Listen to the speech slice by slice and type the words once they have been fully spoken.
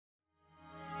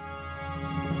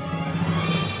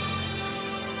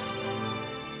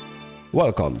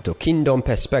Welcome to Kingdom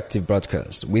Perspective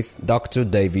Broadcast with Dr.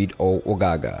 David O.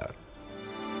 Ogaga.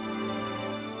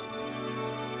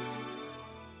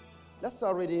 Let's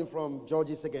start reading from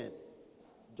Judges again.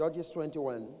 Judges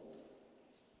 21.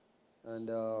 And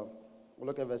we'll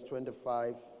look at verse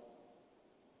 25.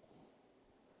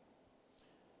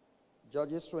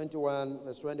 Judges 21,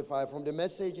 verse 25. From the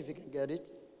Message, if you can get it.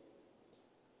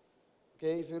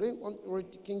 Okay, if you read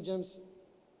King James,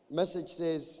 Message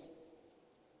says,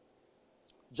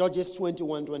 Judges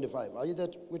 21, 25. Are you there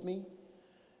with me?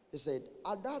 He said,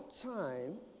 at that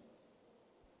time,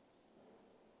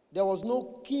 there was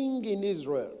no king in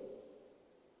Israel.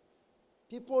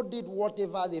 People did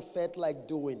whatever they felt like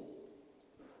doing.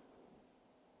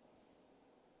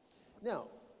 Now,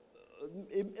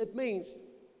 it means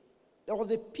there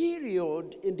was a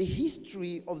period in the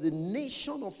history of the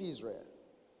nation of Israel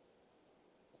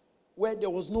where there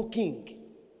was no king.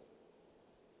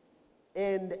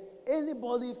 And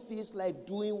anybody feels like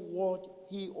doing what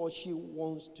he or she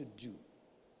wants to do.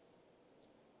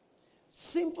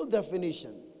 Simple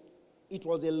definition, it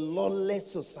was a lawless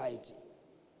society.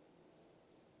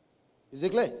 Is it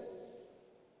clear?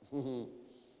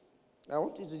 I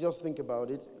want you to just think about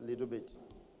it a little bit.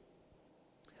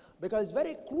 Because it's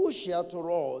very crucial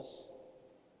to us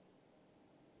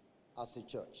as a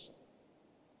church.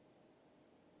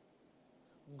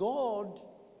 God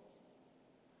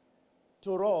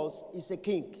to us is a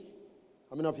king.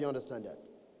 How many of you understand that?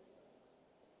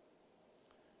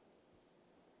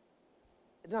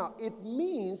 Now, it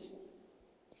means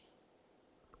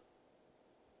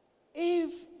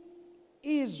if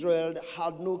Israel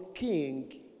had no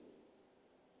king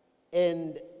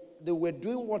and they were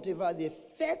doing whatever they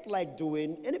felt like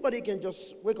doing, anybody can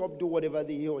just wake up, do whatever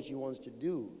he or she wants to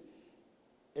do.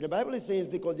 And the Bible says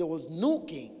because there was no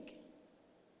king.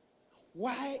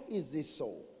 Why is this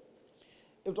so?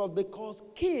 It was because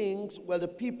kings were the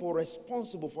people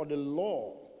responsible for the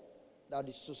law that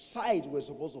the society was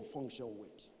supposed to function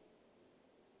with.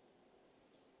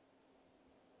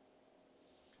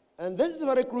 And this is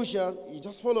very crucial. You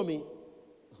just follow me.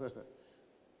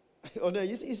 Oh no,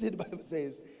 you see the Bible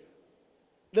says,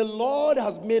 the Lord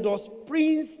has made us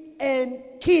prince and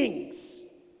kings.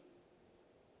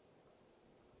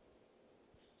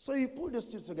 So you put the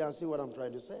two together and see what I'm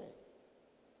trying to say.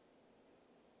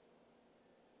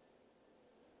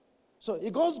 So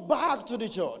it goes back to the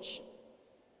church,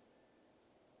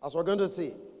 as we're going to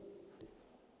see,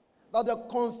 that the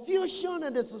confusion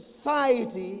in the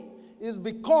society is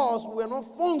because we're not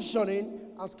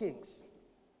functioning as kings.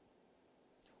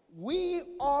 We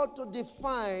ought to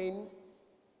define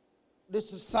the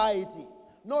society,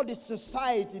 not the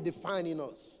society defining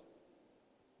us.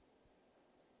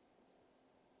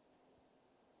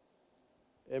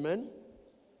 Amen?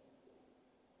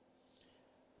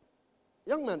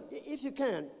 Young man, if you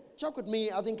can, check with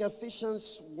me, I think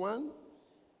Ephesians 1.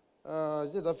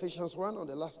 Is it Ephesians 1 or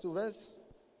the last two verses?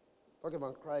 Talking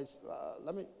about Christ.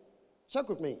 Let me check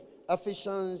with me.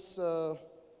 Ephesians,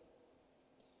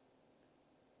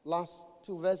 last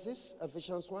two verses.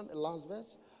 Ephesians 1, the last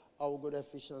verse. I will go to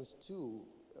Ephesians 2.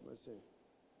 Let me see.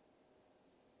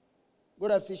 Go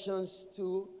to Ephesians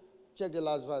 2. Check the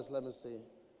last verse. Let me see.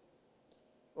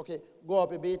 Okay, go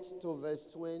up a bit to verse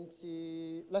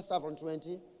 20. Let's start from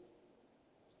 20.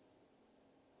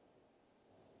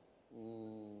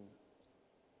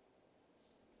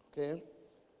 Okay.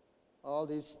 All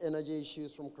these energy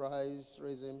issues from Christ,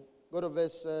 raise him. Go to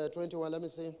verse 21. Let me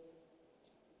see.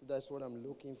 That's what I'm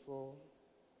looking for.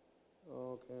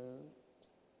 Okay.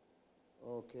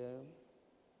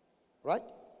 Right?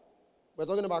 We're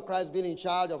talking about Christ being in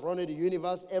charge of running the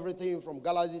universe, everything from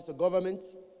galaxies to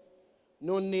governments.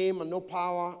 No name and no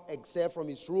power except from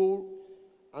his rule,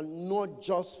 and not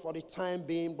just for the time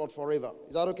being, but forever.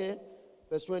 Is that okay?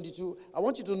 Verse 22. I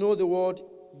want you to know the word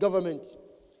government.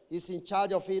 He's in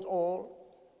charge of it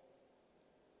all.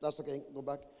 That's okay. Go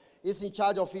back. He's in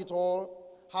charge of it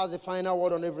all, has the final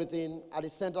word on everything. At the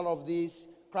center of this,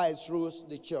 Christ rules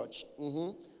the church.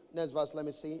 Next verse, let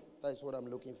me see. That's what I'm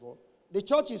looking for. The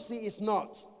church you see is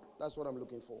not. That's what I'm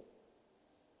looking for.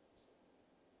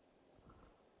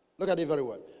 Look at it very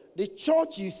well. The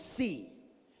church you see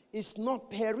is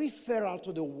not peripheral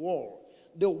to the wall.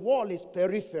 The wall is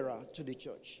peripheral to the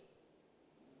church.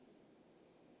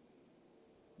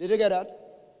 Did you get that?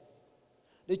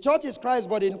 The church is Christ's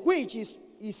body in which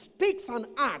he speaks and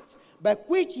acts, by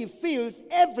which he fills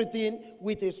everything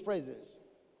with his presence.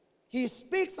 He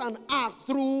speaks and acts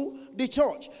through the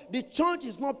church. The church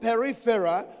is not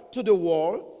peripheral to the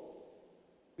wall.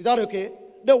 Is that okay?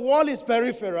 the world is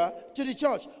peripheral to the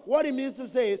church. What it means to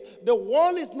say is the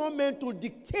world is not meant to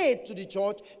dictate to the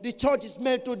church is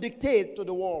meant to dictate to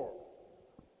the world.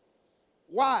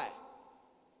 Why?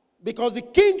 Because the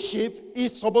kingship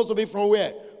is supposed to be from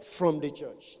where? From the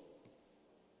church.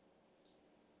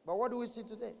 But what do we see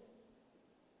today?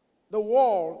 The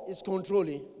world is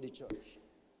controlling the church.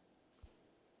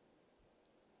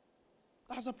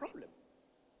 That's a problem.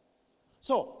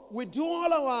 So we do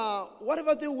all our,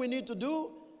 whatever thing we need to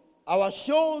do, our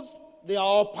shows, they are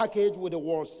all packaged with the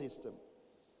world system.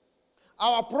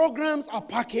 Our programs are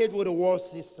packaged with the world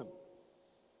system.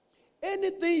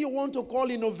 Anything you want to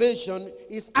call innovation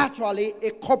is actually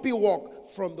a copy work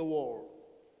from the world.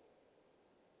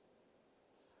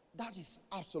 That is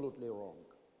absolutely wrong.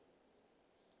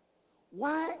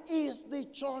 Why is the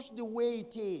church the way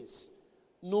it is?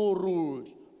 No rule,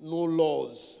 no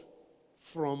laws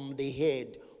from the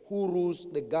head who rules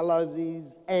the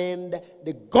galaxies, and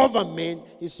the government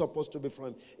is supposed to be from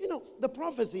him. You know, the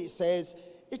prophecy says,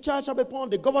 a child shall be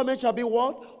upon, the government shall be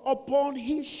what? Upon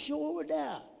his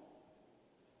shoulder.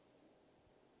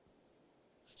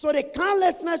 So the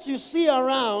carelessness you see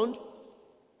around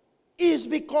is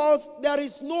because there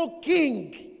is no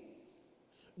king.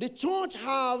 The church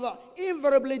have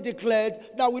invariably declared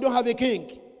that we don't have a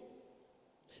king.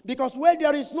 Because where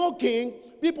there is no king,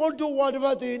 people do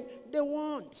whatever thing they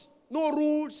want. No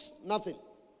rules, nothing.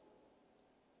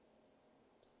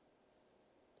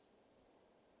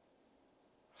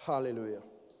 Hallelujah.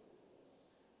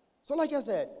 So like I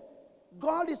said,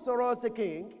 God is for us a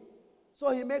king,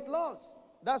 so he made laws.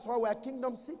 That's why we are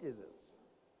kingdom citizens.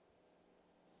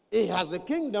 He has a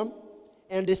kingdom,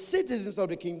 and the citizens of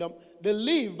the kingdom, they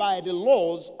live by the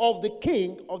laws of the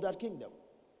king of that kingdom.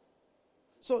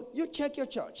 So you check your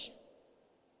church.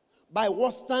 By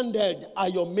what standard are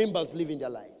your members living their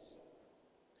lives?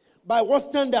 By what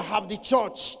standard have the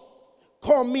church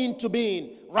come into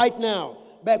being right now,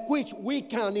 by which we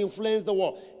can influence the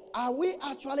world? Are we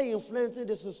actually influencing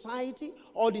the society,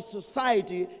 or the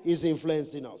society is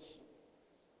influencing us?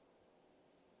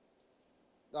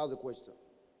 That's the question.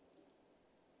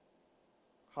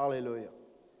 Hallelujah.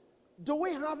 Do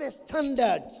we have a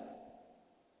standard?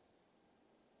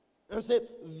 And say,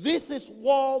 this is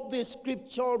what the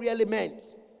scripture really meant.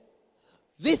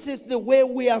 This is the way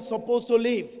we are supposed to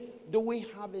live. Do we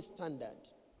have a standard?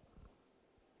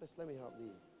 Let me have the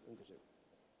handkerchief.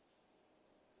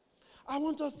 I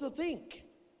want us to think.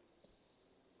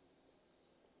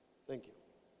 Thank you.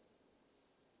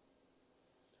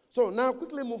 So now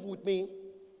quickly move with me.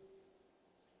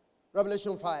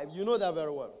 Revelation 5. You know that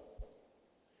very well.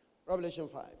 Revelation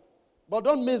 5. But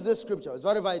don't miss this scripture. It's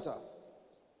very vital.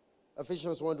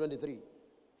 Ephesians 1:23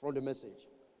 from the Message.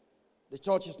 The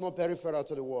church is not peripheral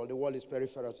to the world. The world is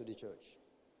peripheral to the church.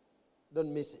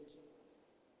 Don't miss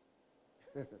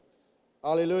it.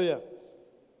 Hallelujah.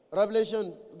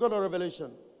 Revelation, go to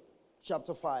Revelation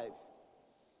chapter 5.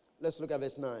 Let's look at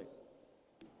verse 9.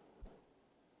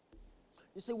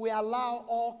 You see, we allow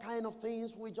all kind of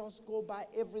things. We just go by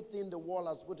everything the world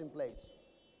has put in place.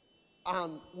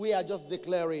 And we are just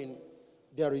declaring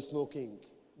there is no king.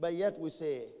 But yet we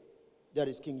say there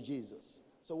is King Jesus.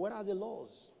 So what are the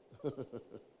laws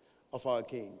of our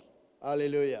king?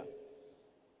 Hallelujah.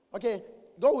 Okay,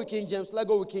 go with King James. Let's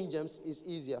go with King James. It's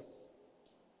easier.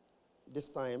 This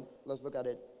time, let's look at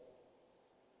it.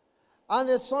 And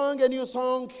they sung a new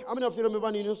song. How many of you remember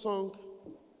the new song?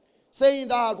 Saying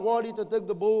thou art worthy to take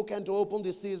the book and to open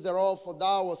the seals thereof, for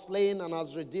thou wast slain and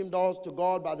hast redeemed us to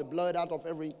God by the blood out of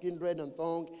every kindred and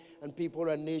tongue and people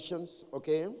and nations.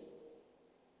 Okay?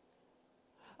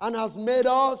 And has made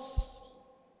us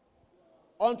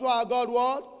unto our God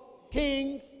what?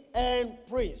 Kings and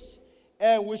priests.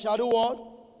 And we shall do what?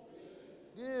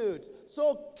 Good.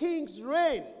 So kings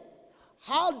reign.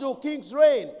 How do kings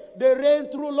reign? They reign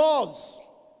through laws.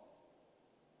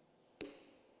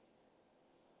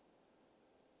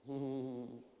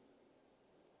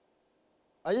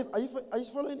 Are you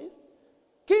following it?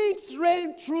 Kings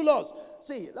reign through laws.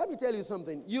 See, let me tell you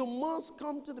something. You must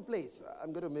come to the place.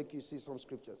 I'm going to make you see some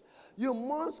scriptures. You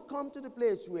must come to the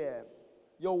place where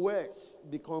your words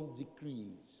become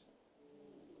decrees.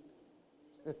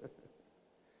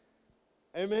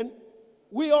 Amen.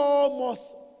 We all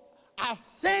must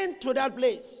ascend to that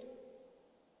place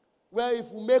where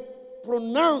if we make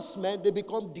pronouncement, they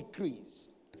become decrees.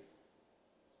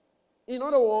 In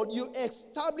other words, you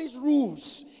establish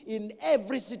rules in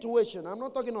every situation. I'm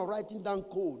not talking of writing down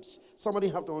codes. Somebody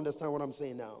have to understand what I'm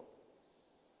saying now.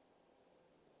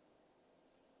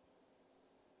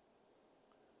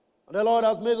 The Lord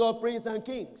has made us princes and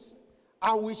kings,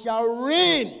 and we shall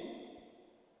reign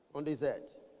on this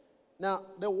earth. Now,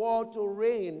 the word to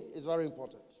reign is very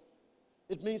important.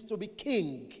 It means to be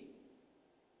king.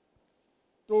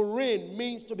 To reign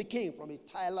means to be king, from the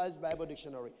Tyler's Bible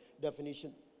Dictionary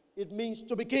definition. It means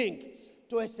to be king,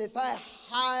 to exercise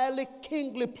highly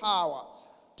kingly power,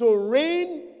 to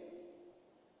reign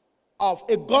of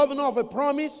a governor of a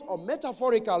promise, or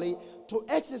metaphorically, to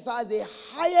exercise a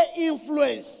higher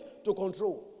influence to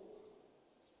control.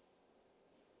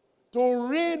 To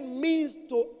reign means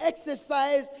to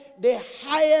exercise the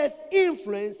highest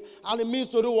influence, and it means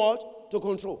to do what? To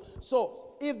control. So,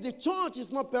 if the church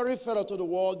is not peripheral to the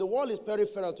world is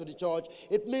peripheral to the church,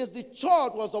 it means the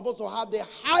church was supposed to have the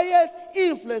highest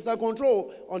influence and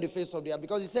control on the face of the earth.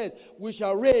 Because it says, we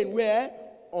shall reign where?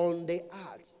 On the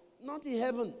earth. Not in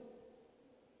heaven.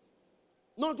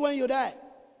 Not when you die.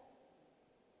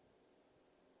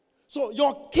 So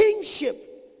your kingship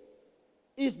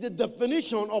is the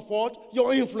definition of what?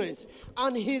 Your influence.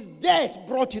 And his death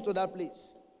brought you to that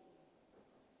place.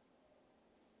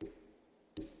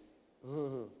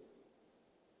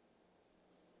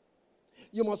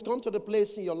 You must come to the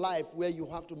place in your life where you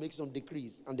have to make some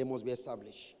decrees and they must be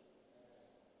established.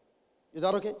 Is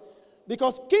that okay?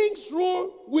 Because kings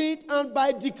rule with and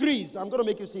by decrees. I'm going to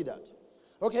make you see that.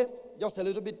 Okay? Just a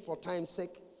little bit for time's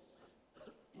sake.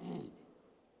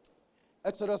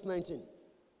 Exodus 19.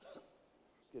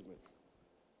 Excuse me.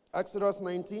 Exodus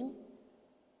 19.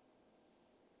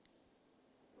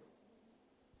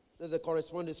 There's a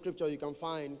corresponding scripture you can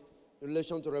find in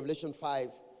relation to Revelation 5,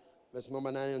 verse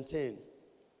number 9 and 10.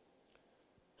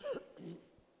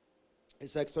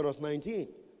 It's Exodus 19.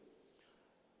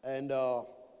 And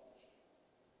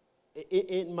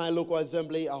in my local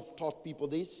assembly, I've taught people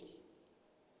this.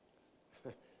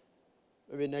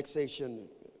 Maybe next section,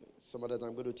 some other time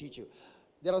I'm going to teach you.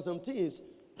 There are some things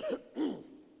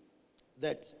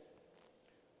that,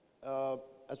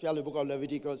 especially the book of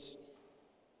Leviticus,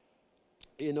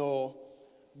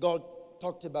 God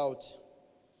talked about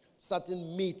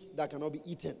certain meat that cannot be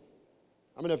eaten.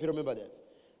 How many of you remember that?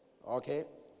 Okay.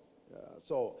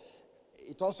 So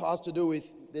it also has to do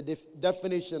with the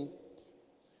definition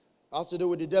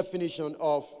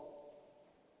of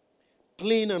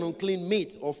clean and unclean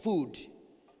meat or food.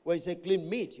 When you say clean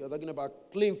meat, you're talking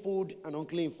about clean food and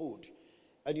unclean food.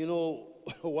 And you know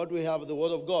what we have, the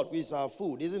Word of God, which is our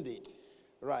food, isn't it?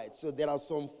 Right. So there are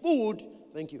some food,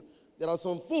 thank you. There are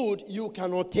some food you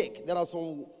cannot take. There are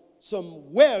some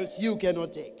wells you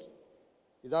cannot take.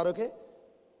 Is that okay?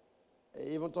 I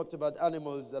even talked about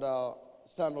animals that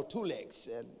stand on two legs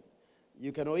and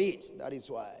you cannot eat. That is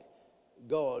why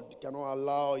God cannot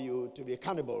allow you to be a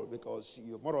cannibal, because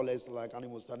you're more or less like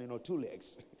animals standing on two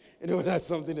legs. Anyway, that's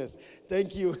something else.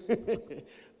 Thank you.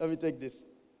 Let me take this.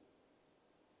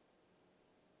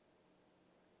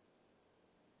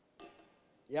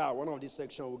 Yeah, one of these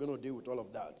sections, we're going to deal with all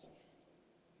of that.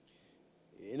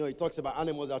 It talks about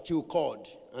animals that chew cud,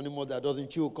 animals that doesn't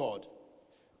chew cud,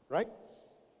 right?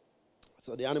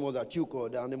 So the animals that chew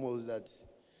cud, the animals that's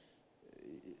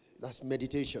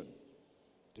meditation.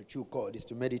 To chew cud is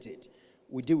to meditate.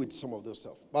 We deal with some of those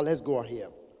stuff. But let's go here.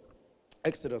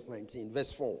 Exodus 19,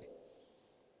 verse 4.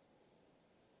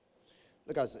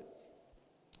 Look at it.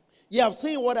 Ye have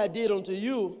seen what I did unto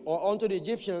you, or unto the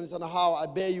Egyptians, and how I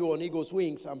bare you on eagle's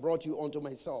wings and brought you unto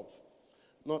myself.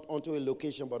 Not unto a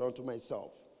location, but unto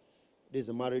myself. There's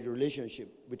a marriage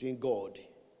relationship between God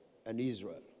and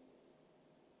Israel.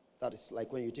 That is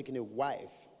like when you're taking a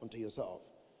wife unto yourself.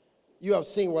 You have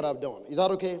seen what I've done. Is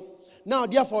that okay? Now,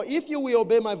 therefore, if you will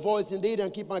obey my voice indeed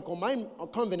and keep my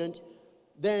covenant,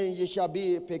 then ye shall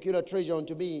be a peculiar treasure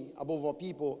unto me above all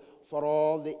people, for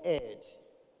all the earth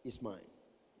is mine.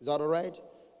 Is that all right?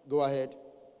 Go ahead.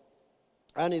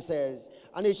 And it says,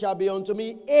 and it shall be unto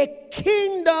me a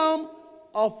kingdom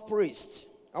of priests.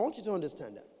 I want you to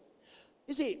understand that.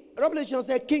 You see, Revelation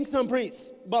says kings and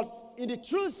priests, but in the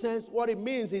true sense, what it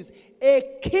means is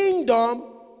a kingdom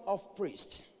of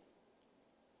priests.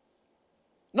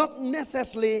 Not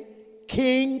necessarily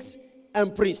kings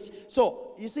and priests.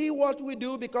 So, you see what we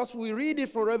do, because we read it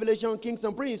from Revelation, kings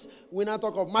and priests, we now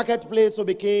talk of marketplace to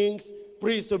be kings,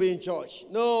 priests to be in church.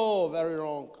 No, very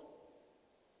wrong.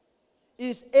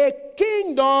 It's a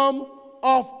kingdom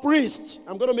of priests.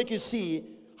 I'm going to make you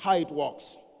see how it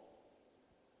works.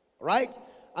 Right?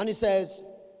 And it says,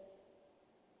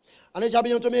 and it shall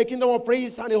be unto me a kingdom of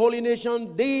priests and a holy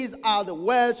nation. These are the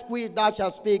words which thou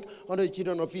shalt speak unto the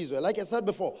children of Israel. Like I said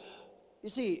before, you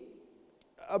see,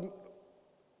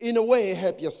 in a way,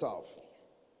 help yourself.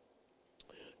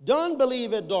 Don't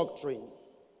believe a doctrine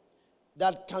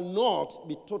that cannot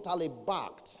be totally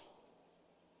backed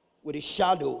with a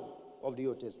shadow of the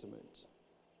Old Testament.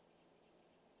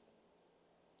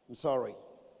 I'm sorry.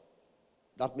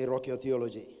 That may rock your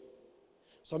theology.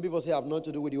 Some people say I have nothing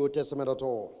to do with the Old Testament at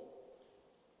all.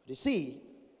 But you see,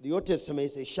 the Old Testament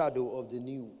is a shadow of the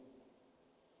New.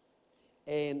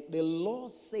 And the law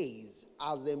says,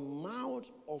 as the mouth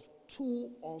of 2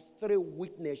 or 3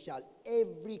 witnesses shall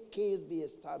every case be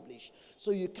established.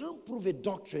 So you can't prove a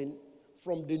doctrine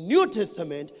from the New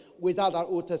Testament without that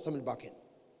Old Testament backing.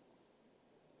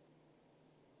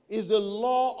 It's the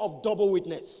law of double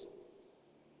witness.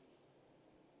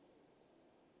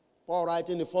 Paul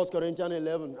writing in 1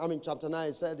 Corinthians chapter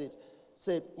 9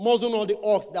 said, muzzle not the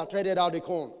ox that treaded out the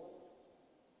corn.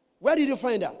 Where did you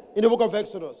find that? In the book of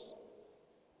Exodus.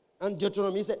 And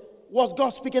Deuteronomy, he said, was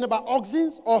God speaking about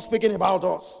oxen or speaking about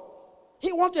us?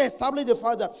 He wanted to establish the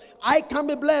fact that I can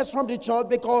be blessed from the church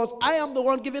because I am the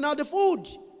one giving out the food.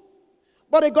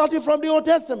 But they got it from the Old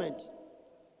Testament.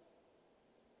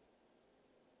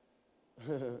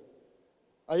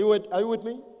 Are you with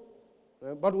me?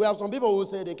 But we have some people who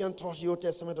say they can't touch the Old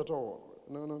Testament at all.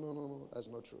 No. That's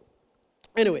not true.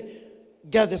 Anyway,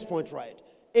 get this point right.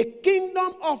 A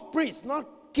kingdom of priests,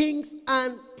 not kings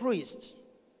and priests.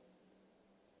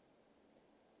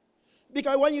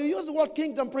 Because when you use the word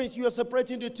kingdom priest, you are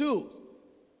separating the two.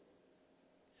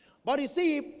 But you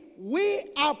see, we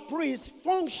are priests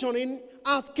functioning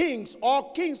as kings,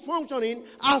 or kings functioning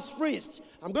as priests.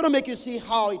 I'm going to make you see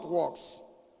how it works.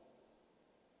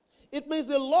 It means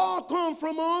the law comes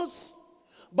from us,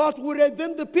 but we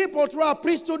redeem the people through our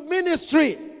priesthood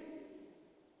ministry.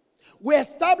 We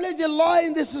establish the law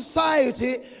in the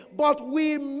society, but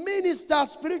we minister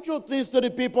spiritual things to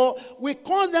the people. We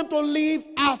cause them to live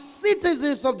as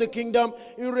citizens of the kingdom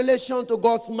in relation to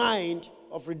God's mind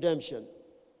of redemption.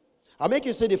 I'll make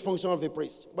you see the function of a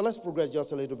priest, but let's progress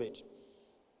just a little bit.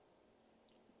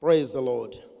 Praise the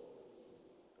Lord.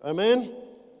 Amen?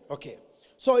 Okay.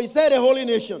 So he said a holy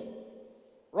nation,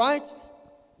 right?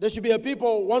 There should be a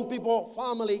people, one people,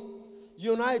 family,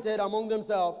 united among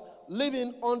themselves,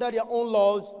 living under their own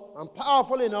laws and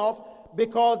powerful enough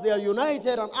because they are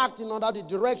united and acting under the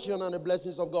direction and the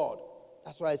blessings of God.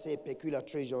 That's why I say peculiar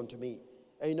treasure unto me.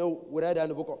 And you know, we read that in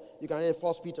the book of, you can read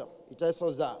 1 Peter. It tells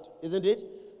us that, isn't it?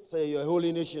 Say you're a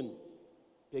holy nation,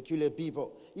 peculiar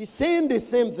people. He's saying the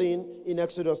same thing in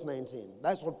Exodus 19.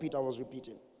 That's what Peter was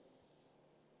repeating.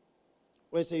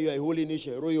 When he say you're a holy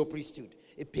nation, a royal priesthood,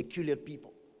 a peculiar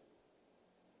people.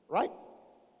 Right?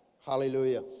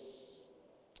 Hallelujah.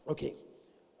 Okay.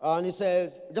 And he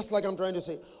says, just like I'm trying to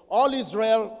say, all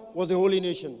Israel was a holy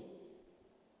nation.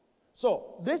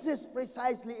 So, this is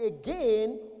precisely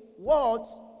again what,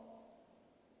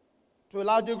 to a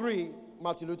large degree,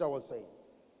 Martin Luther was saying.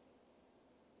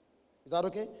 Is that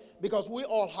okay? Because we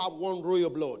all have one royal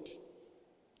blood.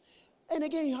 And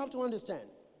again, you have to understand,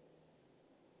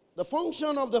 the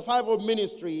function of the fivefold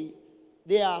ministry,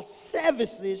 they are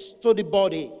services to the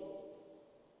body.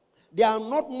 They are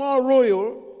not more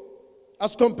royal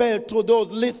as compared to those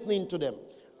listening to them.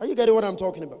 Are you getting what I'm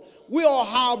talking about? We all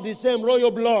have the same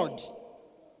royal blood.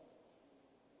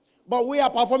 But we are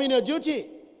performing a duty.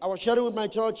 I was sharing with my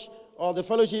church or the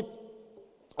fellowship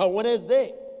on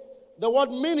Wednesday. The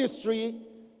word ministry,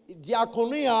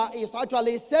 diaconia, is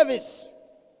actually service.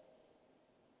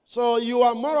 So you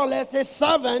are more or less a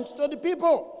servant to the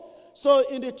people. So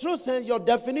in the true sense, your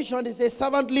definition is a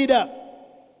servant leader,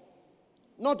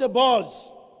 not a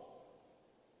boss.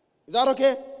 Is that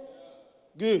okay?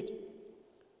 Good.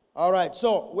 All right,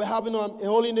 so we're having a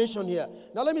holy nation here.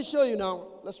 Now let me show you now.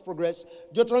 Let's progress.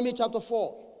 Deuteronomy chapter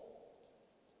 4.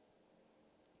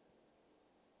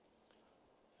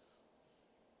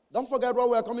 Don't forget where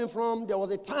we're coming from. There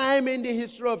was a time in the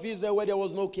history of Israel where there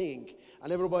was no king.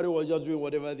 And everybody was just doing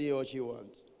whatever they or she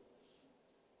wants.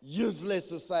 Useless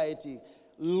society.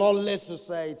 Lawless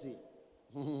society.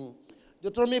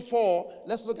 Deuteronomy 4.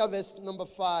 Let's look at verse number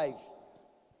 5.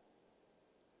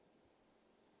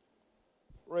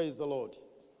 Praise the Lord.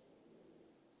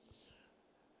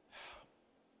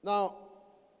 Now,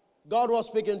 God was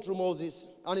speaking through Moses,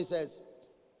 and he says,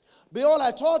 behold,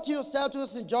 I taught you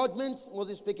statutes and judgments,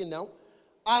 Moses speaking now,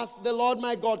 as the Lord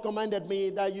my God commanded me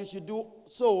that you should do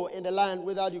so in the land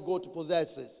whither you go to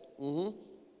possess it.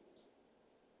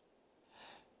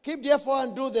 Keep therefore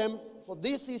and do them, for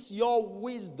this is your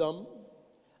wisdom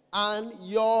and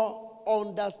your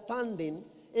understanding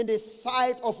in the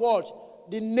sight of what?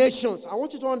 The nations. I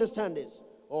want you to understand this.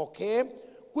 Okay?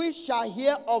 We shall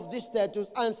hear of these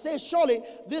statutes and say, surely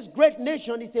this great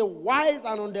nation is a wise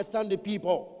and understanding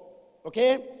people.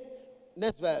 Okay?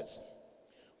 Next verse.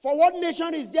 For what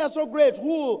nation is there so great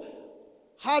who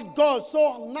had God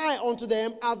so nigh unto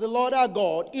them as the Lord our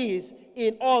God is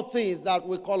in all things that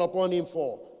we call upon him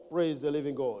for? Praise the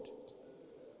living God.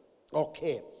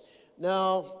 Okay.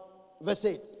 Now, verse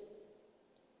 8.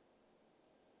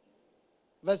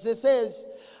 Verse 8 says,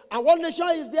 and what nation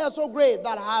is there so great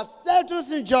that has set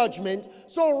us in judgment,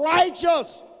 so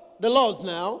righteous, the laws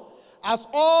now, as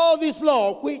all this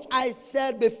law which I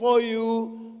said before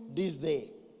you this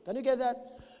day. Can you get that?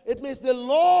 It means the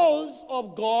laws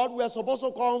of God were supposed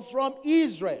to come from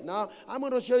Israel. Now, I'm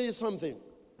going to show you something.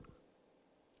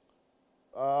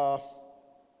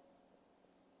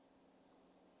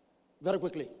 Very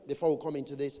quickly, before we come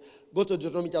into this, go to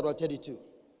Deuteronomy chapter 32.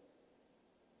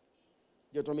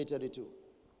 Deuteronomy 32.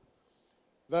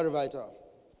 Very vital.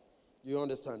 You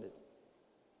understand it.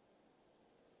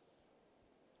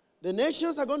 The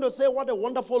nations are going to say, what a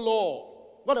wonderful law.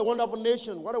 What a wonderful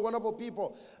nation. What a wonderful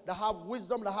people that have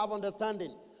wisdom, that have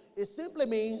understanding. It simply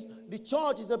means the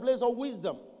church is a place of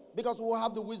wisdom. Because we will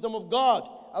have the wisdom of God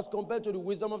as compared to the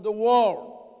wisdom of the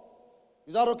world.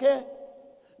 Is that okay?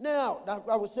 Now, that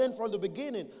I was saying from the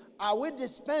beginning, are we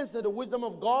dispensing the wisdom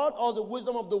of God, or the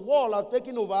wisdom of the world have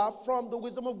taken over from the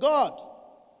wisdom of God?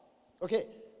 Okay.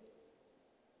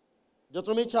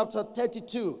 Deuteronomy chapter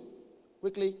 32.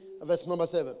 Quickly, verse number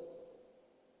 7.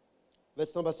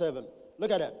 Verse number 7.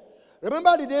 Look at that.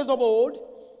 Remember the days of old.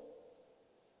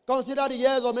 Consider the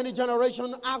years of many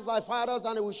generations. Ask thy fathers,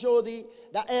 and they will show thee,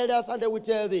 the elders, and they will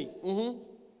tell thee.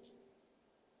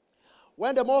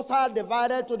 When the Most High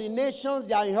divided to the nations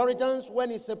their inheritance,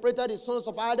 when he separated the sons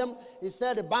of Adam, he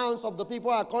set the bounds of the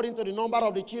people according to the number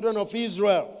of the children of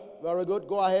Israel. Very good.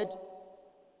 Go ahead.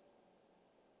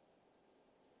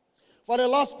 For the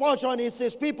last portion is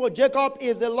his people. Jacob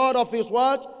is the Lord of his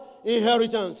what?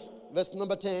 Inheritance. Verse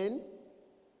number 10.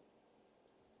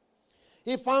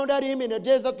 He founded him in a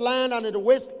desert land and in the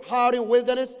waste howling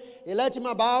wilderness. He led him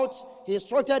about. He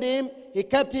instructed him. He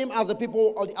kept him as the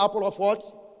people of the apple of what?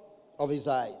 Of his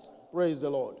eyes. Praise the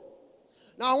Lord.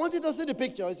 Now I want you to see the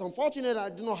picture. It's unfortunate I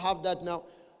do not have that now.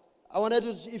 I wanted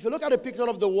to, if you look at the picture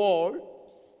of the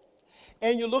wall,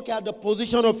 and you look at the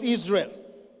position of Israel,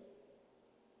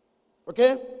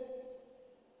 okay?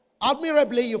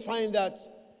 Admirably, you find that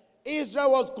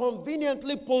Israel was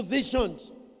conveniently positioned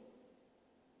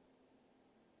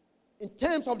in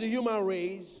terms of the human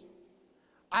race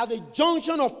at the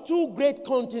junction of two great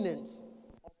continents,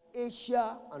 of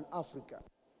Asia and Africa,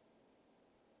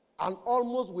 and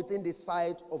almost within the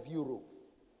sight of Europe.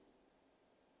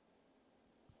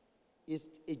 It's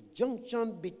a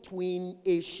junction between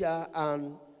Asia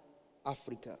and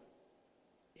Africa.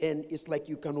 And it's like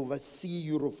you can oversee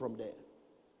Europe from there.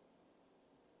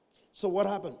 So what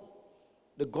happened?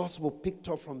 The gospel picked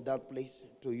up from that place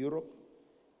to Europe,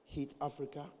 hit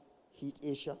Africa, hit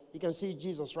Asia. You can see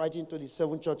Jesus writing to the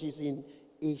 7 churches in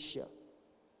Asia.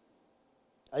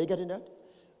 Are you getting that?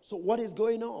 So what is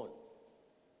going on?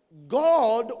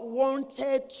 God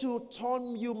wanted to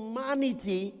turn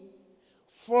humanity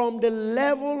from the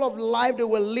level of life they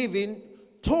were living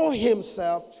to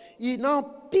himself. He now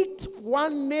picked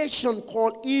one nation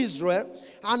called Israel,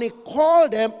 and he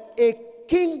called them a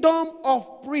kingdom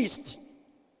of priests.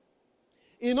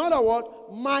 In other words,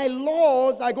 my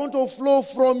laws are going to flow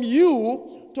from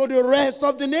you to the rest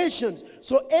of the nations.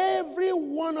 So every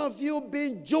one of you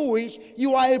being Jewish,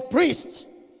 you are a priest.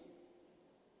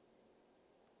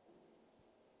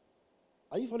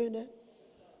 Are you following that?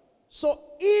 So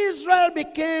Israel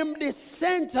became the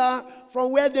center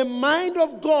from where the mind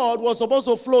of God was supposed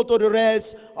to flow to the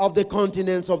rest of the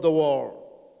continents of the world.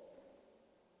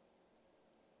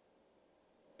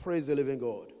 Praise the living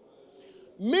God.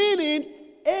 Meaning,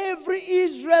 every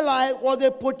Israelite was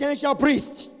a potential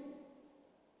priest.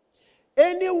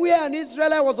 Anywhere an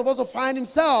Israelite was supposed to find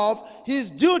himself,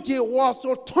 his duty was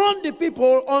to turn the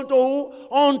people unto who?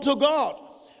 Unto God.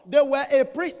 They were a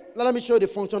priest. Now let me show you the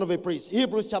function of a priest.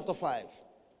 Hebrews chapter 5.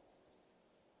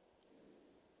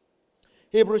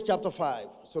 Hebrews chapter 5,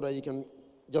 so that you can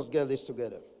just get this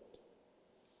together.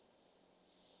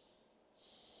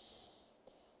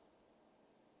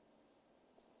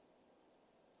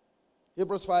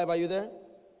 Hebrews 5, are you there?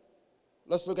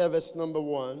 Let's look at verse number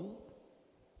 1.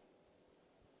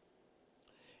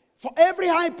 For every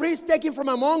high priest taken from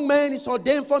among men is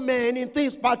ordained for men in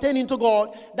things pertaining to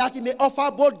God, that he may offer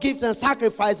both gifts and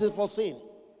sacrifices for sin.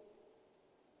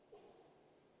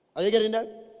 Are you getting that?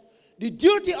 The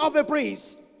duty of a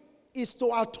priest is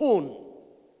to atone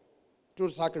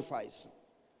through sacrifice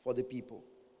for the people.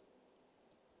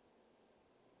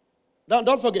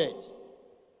 Don't forget,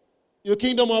 your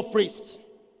kingdom of priests,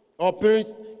 or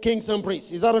priests, kings and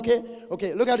priests. Is that okay?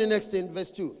 Okay, look at the next thing,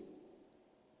 verse 2.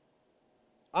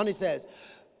 And it says,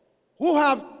 who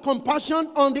have compassion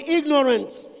on the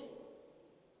ignorant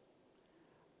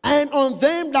and on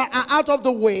them that are out of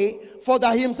the way, for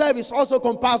that himself is also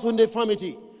compassed with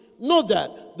infirmity. Note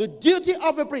that the duty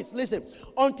of a priest, listen,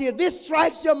 until this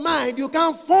strikes your mind, you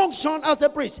can't function as a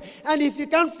priest. And if you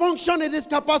can't function in this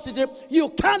capacity, you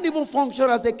can't even function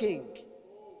as a king.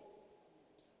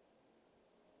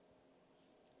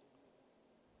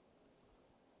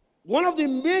 One of the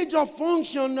major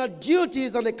functional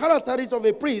duties and the characteristics of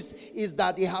a priest is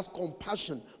that he has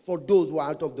compassion for those who are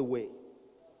out of the way.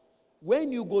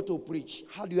 When you go to preach,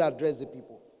 how do you address the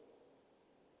people?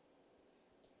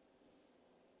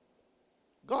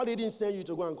 God didn't send you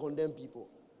to go and condemn people.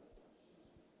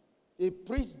 A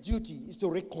priest's duty is to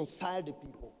reconcile the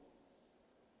people.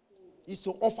 Is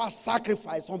to offer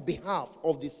sacrifice on behalf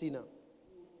of the sinner.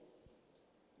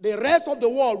 The rest of the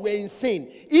world were insane.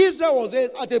 Israel was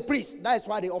as a priest. That's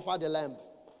why they offered the lamb.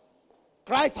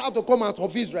 Christ had to come out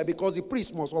of Israel because the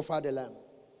priest must offer the lamb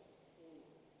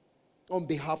on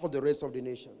behalf of the rest of the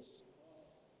nations.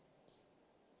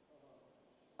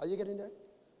 Are you getting that?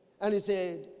 And he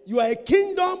said, you are a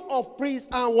kingdom of priests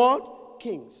and what?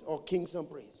 Kings, or kings and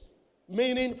priests.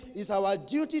 Meaning, it's our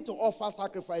duty to offer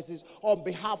sacrifices on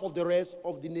behalf of the rest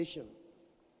of the nation.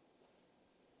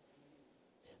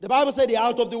 The Bible said they're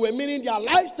out of the way, meaning their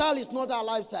lifestyle is not our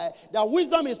lifestyle. Their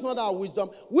wisdom is not our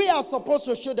wisdom. We are supposed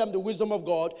to show them the wisdom of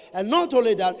God. And not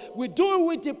only that, we do it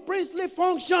with the priestly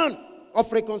function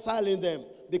of reconciling them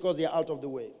because they are out of the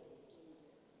way.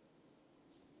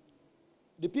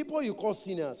 The people you call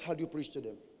sinners, how do you preach to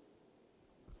them?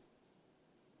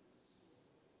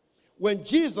 When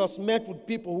Jesus met with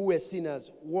people who were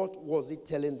sinners, what was he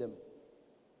telling them?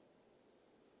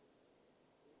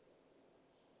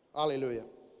 Hallelujah.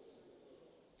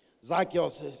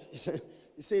 Zacchaeus says,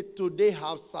 he said, today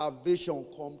have salvation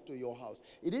come to your house.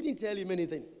 He didn't tell him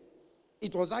anything.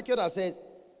 It was Zacchaeus that says,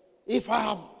 if I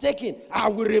have taken, I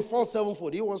will repay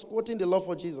sevenfold. He was quoting the law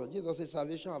for Jesus. Jesus said,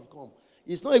 salvation have come.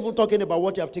 He's not even talking about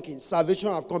what you have taken.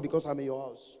 Salvation have come because I'm in your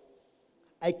house.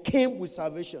 I came with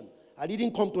salvation. I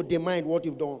didn't come to demand what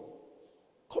you've done.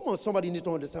 Come on, somebody needs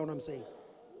to understand what I'm saying.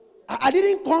 I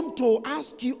didn't come to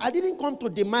ask you. I didn't come to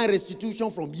demand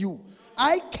restitution from you.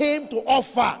 I came to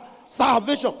offer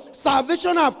salvation.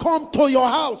 Salvation have come to your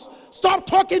house. Stop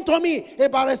talking to me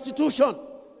about restitution.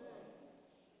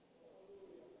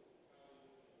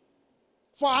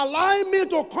 For allowing me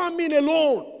to come in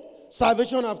alone,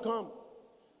 salvation have come.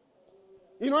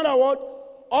 In other words,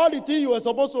 all the things you were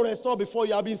supposed to restore before,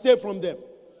 you have been saved from them.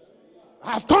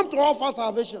 I have come to offer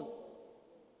salvation.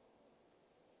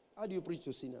 How do you preach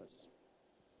to sinners?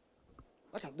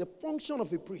 Look at the function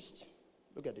of a priest.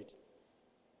 Look at it.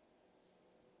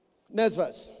 Next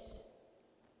verse.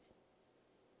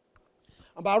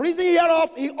 And by reason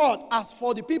hereof he ought, as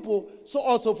for the people, so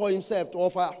also for himself to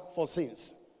offer for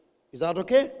sins. Is that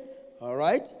okay? All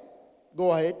right.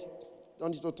 Go ahead.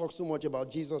 Don't need to talk so much about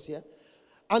Jesus here.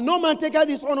 And no man taketh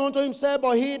his honor unto himself,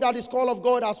 but he that is called of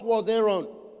God, as was Aaron.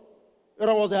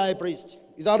 Aaron was a high priest.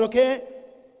 Is that okay?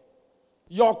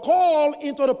 Your call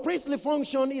into the priestly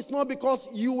function is not because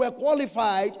you were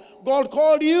qualified. God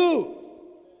called you.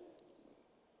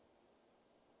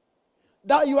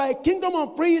 That you are a kingdom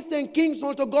of priests and kings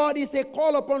unto God is a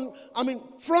call upon,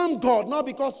 from God, not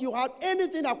because you had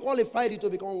anything that qualified you to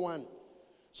become one.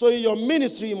 So in your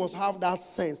ministry, you must have that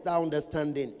sense, that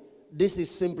understanding. This is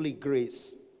simply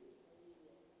grace.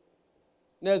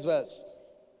 Next verse.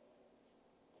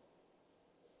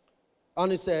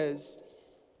 And it says,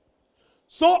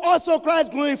 so also Christ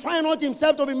glorified not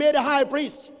himself to be made a high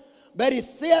priest, but he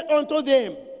said unto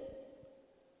him,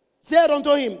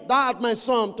 thou art my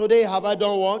son, today have I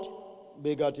done what?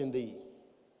 Begotten thee.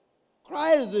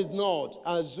 Christ did not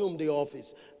assume the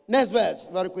office. Next verse,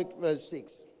 very quick, verse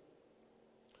 6.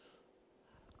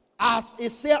 As it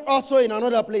said also in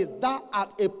another place, thou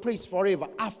art a priest forever,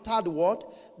 after the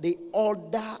what? The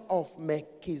order of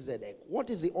Melchizedek.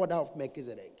 What is the order of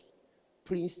Melchizedek?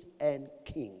 Priest and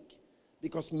king.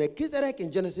 Because Melchizedek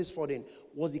in Genesis 14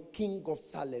 was the king of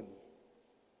Salem.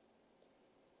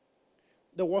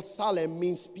 The word Salem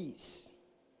means peace.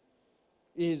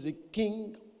 He is the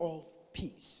king of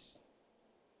peace.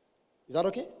 Is that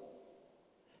okay?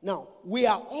 Now, we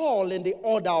are all in the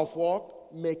order of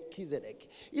what? Melchizedek.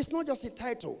 It's not just a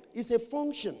title, it's a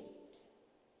function.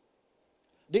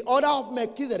 The order of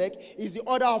Melchizedek is the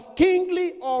order of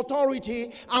kingly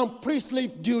authority and priestly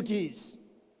duties.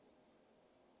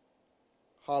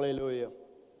 Hallelujah.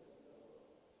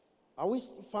 Are we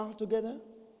far together?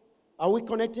 Are we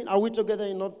connecting? Are we together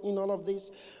in all of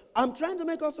this? I'm trying to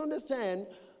make us understand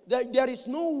that there is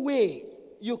no way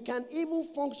you can even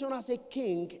function as a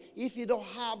king if you don't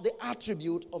have the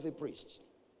attribute of a priest.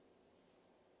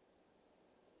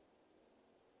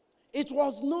 It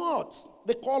was not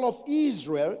the call of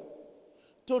Israel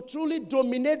to truly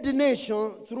dominate the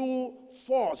nation through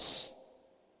force.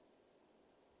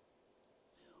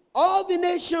 All the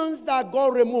nations that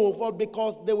God removed were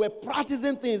because they were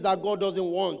practicing things that God doesn't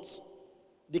want.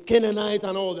 The Canaanites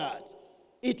and all that.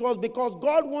 It was because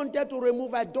God wanted to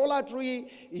remove idolatry,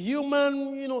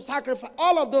 human, sacrifice,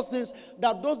 all of those things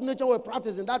that those nations were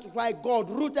practicing. That's why God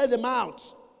rooted them out.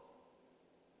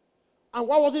 And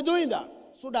why was he doing that?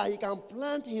 So that he can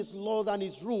plant his laws and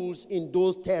his rules in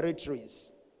those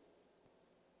territories.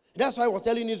 That's why I was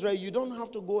telling Israel, you don't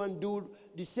have to go and do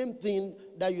the same thing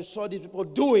that you saw these people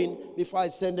doing before I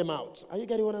send them out. Are you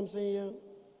getting what I'm saying here?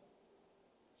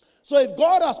 So if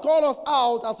God has called us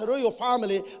out as a royal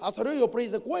family, as a royal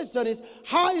priest, the question is,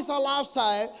 how is our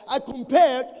lifestyle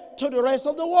compared to the rest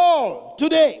of the world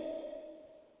today?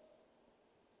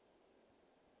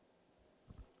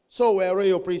 So we're a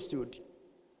royal priesthood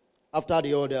after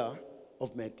the order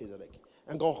of Melchizedek.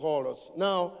 And God called us.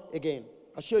 Now, again,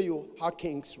 I'll show you how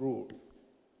kings rule.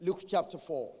 Luke chapter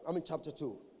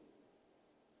 2.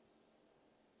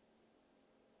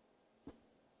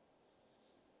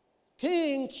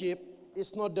 Kingship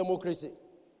is not democracy.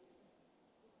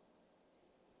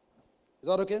 Is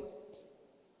that okay?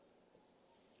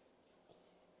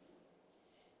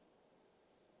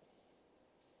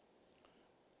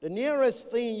 The nearest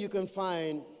thing you can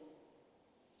find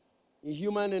in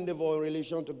human endeavor in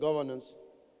relation to governance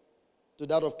to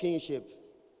that of kingship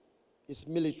is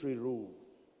military rule.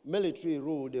 Military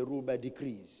rule, they rule by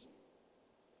decrees.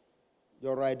 They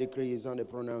write decrees and they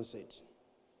pronounce it.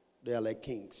 They are like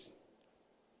kings.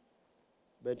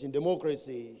 But in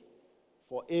democracy,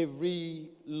 for every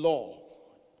law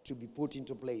to be put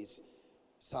into place,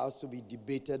 it has to be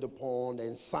debated upon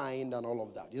and signed and all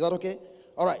of that. Is that okay?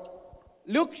 All right.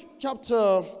 Luke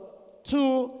chapter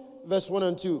 2, verse 1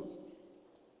 and 2.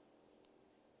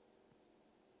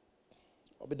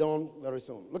 I'll be done very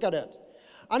soon. Look at that.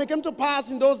 And it came to pass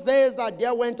in those days that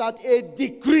there went out a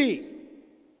decree.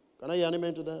 Can I hear an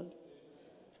amen to that?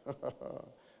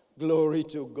 Glory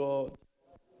to God.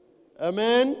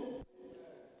 Amen.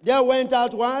 There went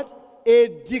out what?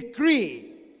 A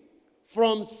decree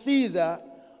from Caesar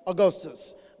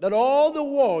Augustus that all the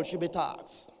world should be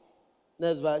taxed.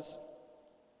 Next verse.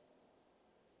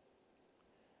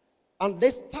 And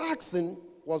this taxing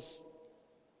was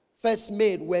first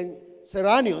made when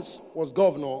Cyrenius was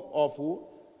governor of who?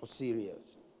 Of Syria.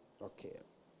 Okay.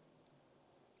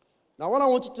 Now what I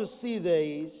want you to see there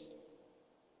is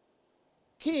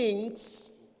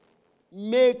kings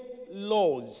make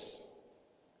laws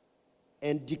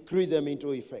and decree them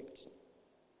into effect.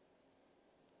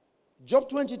 Job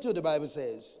 22, the Bible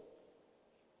says,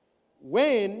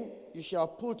 when you shall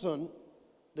put on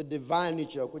the divine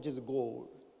nature, which is gold,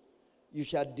 you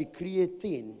shall decree a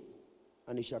thing,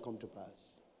 and it shall come to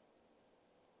pass.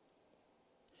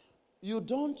 We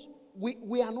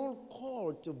are not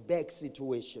called to beg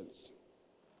situations.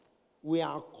 We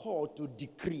are called to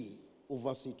decree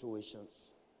over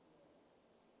situations.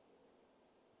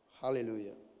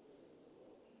 Hallelujah.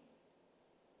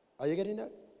 Are you getting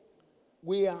that?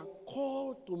 We are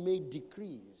called to make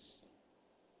decrees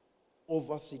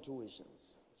over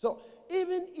situations. So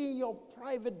even in your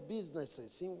private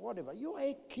businesses, in whatever, you are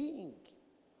a king.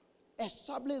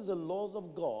 Establish the laws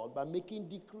of God by making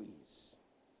decrees.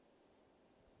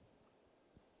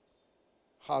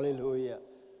 Hallelujah.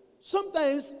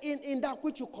 Sometimes in that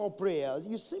which you call prayers,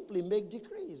 you simply make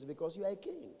decrees because you are a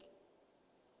king.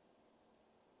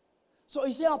 So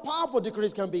you see how powerful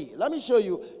decrees can be. Let me show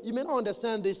you. You may not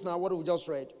understand this now, what we just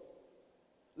read.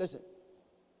 Listen.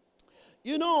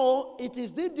 You know, it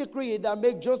is the decree that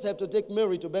made Joseph to take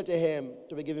Mary to Bethlehem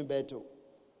to be given birth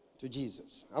to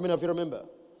Jesus. How many of you remember?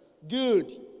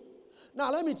 Good.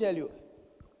 Now let me tell you.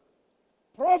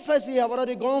 Prophecy have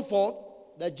already gone forth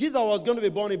that Jesus was going to be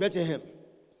born in Bethlehem.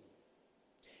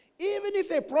 Even if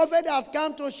a prophet has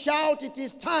come to shout it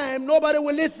is time, nobody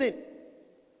will listen.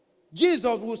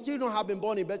 Jesus will still not have been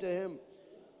born in Bethlehem.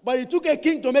 But it took a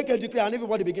king to make a decree and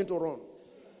everybody began to run.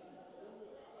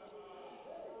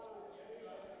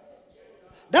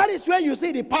 That is where you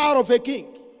see the power of a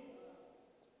king.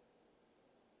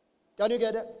 Can you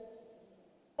get that?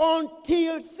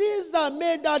 Until Caesar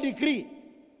made that decree,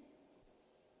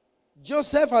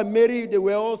 Joseph and Mary, they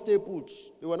were all stay put.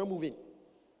 They were not moving.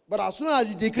 But as soon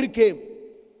as the decree came,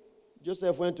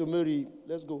 Joseph went to Mary,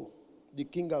 let's go. The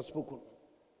king has spoken.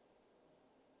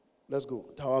 Let's go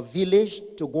to our village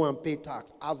to go and pay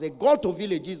tax. As they got to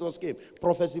village, Jesus came.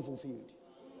 Prophecy fulfilled.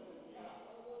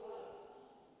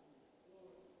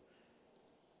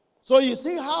 So you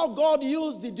see how God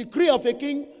used the decree of a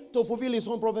king to fulfill his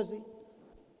own prophecy?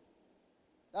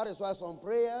 That is why some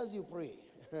prayers you pray,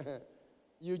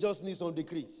 you just need some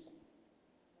decrees.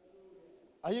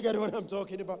 Are you getting what I'm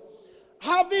talking about?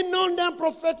 Having known them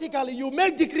prophetically, you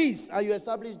make decrees and you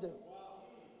establish them.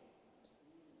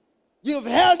 You've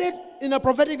held it in a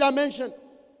prophetic dimension.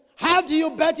 How do you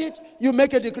bet it? You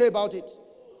make a decree about it.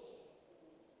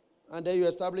 And then you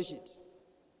establish it.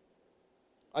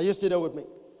 Are you still there with me?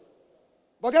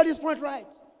 But get this point right.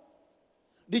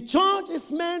 The church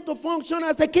is meant to function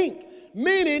as a king,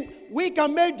 meaning we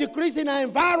can make decrees in our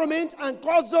environment and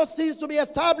cause those things to be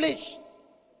established.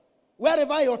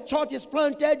 Wherever your church is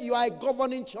planted, you are a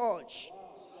governing church.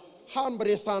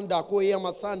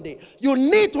 You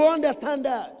need to understand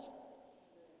that.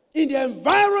 In the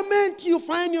environment you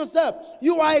find yourself,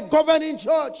 you are a governing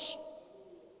church.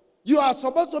 You are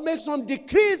supposed to make some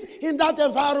decrees in that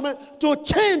environment to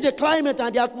change the climate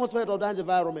and the atmosphere of that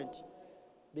environment,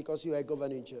 because you are a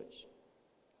governing church.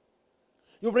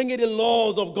 You bring in the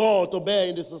laws of God to bear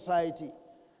in the society,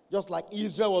 just like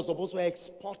Israel was supposed to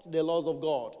export the laws of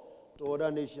God to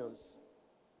other nations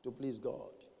to please God.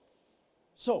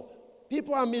 So,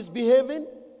 people are misbehaving,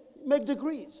 make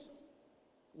decrees.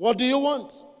 What do you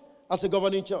want as a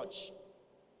governing church?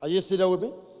 Are you still there with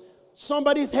me?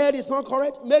 Somebody's head is not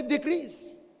correct, make decrees.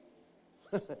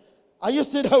 Are you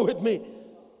still there with me?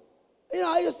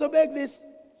 I used to make this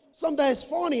sometimes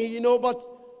funny, but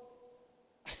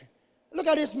look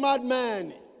at this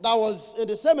madman that was in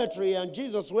the cemetery and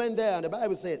Jesus went there and the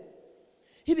Bible said,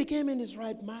 he became in his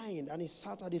right mind and he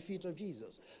sat at the feet of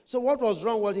Jesus. So what was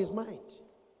wrong with his mind?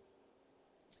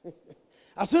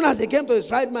 As soon as he came to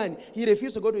his right mind, he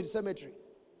refused to go to the cemetery.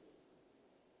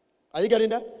 Are you getting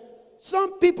that?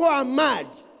 Some people are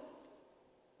mad.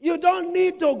 You don't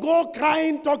need to go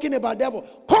crying, talking about devil.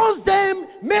 Cause them,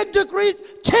 make decrees,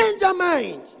 change their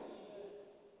minds.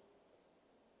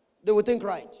 They will think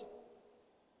right.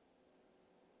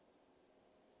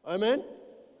 Amen?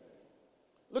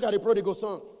 Look at the prodigal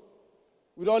son.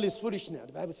 With all his foolishness,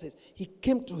 the Bible says, he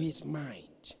came to his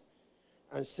mind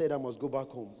and said, I must go back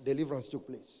home. Deliverance took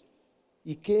place.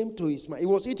 He came to his mind. He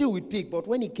was eating with pig, but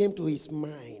when he came to his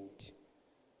mind,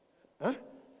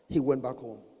 he went back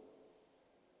home.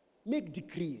 Make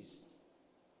decrees.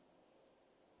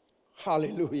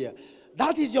 Hallelujah.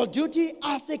 That is your duty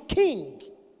as a king.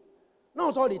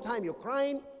 Not all the time you're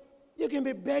crying. You can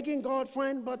be begging God,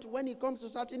 fine, but when it comes to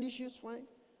certain issues, fine.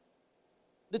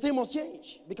 The thing must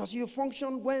change because you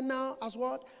function well now as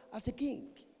what? As a king.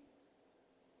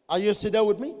 Are you still there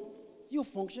with me? You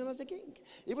function as a king.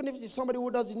 Even if it's somebody who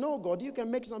doesn't know God, you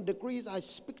can make some decrees. I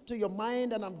speak to your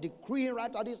mind and I'm decreeing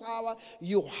right at this hour.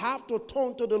 You have to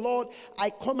turn to the Lord. I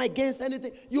come against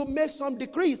anything. You make some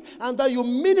decrees and then you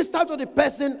minister to the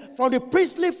person from the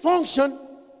priestly function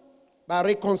by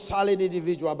reconciling the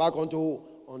individual back unto who?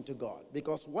 Unto God.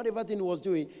 Because whatever thing he was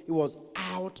doing, he was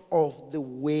out of the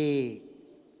way.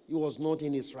 He was not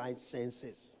in his right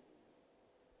senses.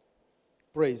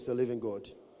 Praise the living God.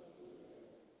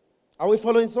 Are we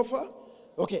following so far?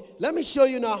 Okay, let me show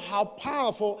you now how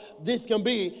powerful this can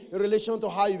be in relation to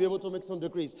how you'll be able to make some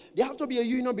decrees. There has to be a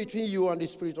union between you and the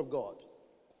Spirit of God.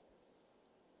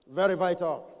 Very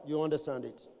vital. You understand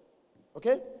it.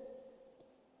 Okay?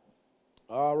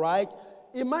 All right.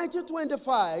 In Matthew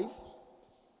 25,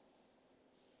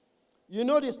 you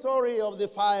know the story of the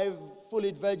 5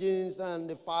 foolish virgins and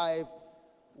the 5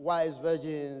 wise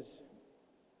virgins.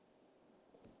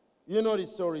 You know the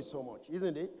story so much,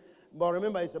 isn't it? But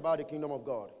remember, it's about the kingdom of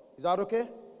God. Is that okay?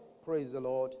 Praise the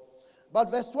Lord.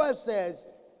 But verse 12 says,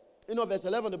 verse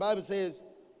 11, the Bible says,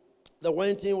 they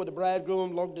went in with the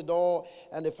bridegroom, locked the door,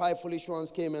 and the 5 foolish ones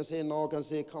came and said, knock and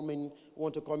say, come in,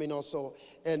 want to come in also.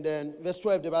 And then verse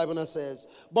 12, the Bible now says,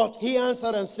 but he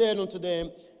answered and said unto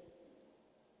them,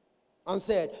 and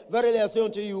said, verily I say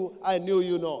unto you, I know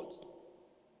you not.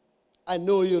 I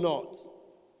know you not.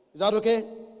 Is that okay?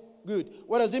 Good.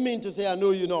 What does it mean to say, I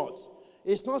know you not?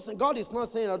 It's not. God is not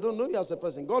saying, I don't know you as a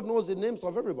person. God knows the names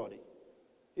of everybody.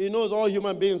 He knows all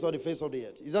human beings on the face of the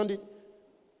earth. Isn't it?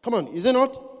 Come on, is it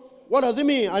not? What does it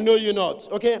mean, I know you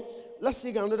not? Okay, let's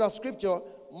see another scripture.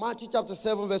 Matthew chapter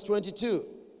 7, verse 22.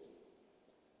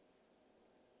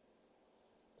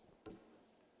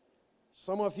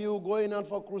 Some of you going out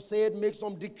for crusade, make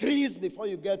some decrees before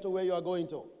you get to where you are going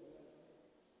to.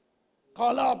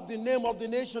 Call up the name of the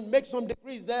nation, make some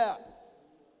decrees there.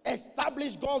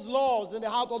 Establish God's laws in the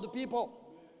heart of the people.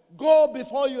 Go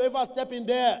before you ever step in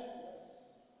there.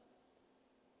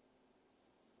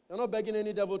 You're not begging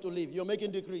any devil to leave. You're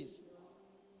making decrees.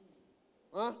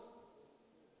 Huh?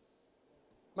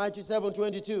 Matthew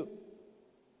 7:22.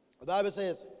 The Bible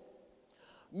says,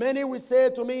 Many will say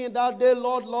to me in that day,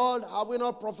 Lord, Lord, have we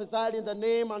not prophesied in the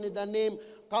name, and in the name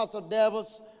cast out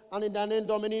devils, and in the name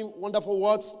dominating wonderful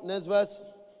works? Next verse.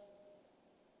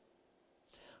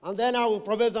 And then I will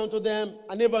profess unto them,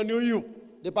 I never knew you.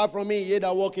 Depart from me, ye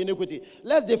that walk in iniquity.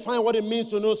 Let's define what it means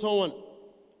to know someone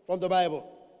from the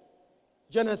Bible.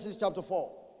 Genesis chapter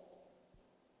 4.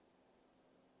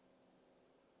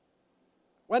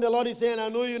 When the Lord is saying, I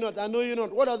know you not, I know you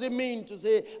not, what does it mean to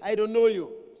say, I don't know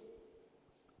you?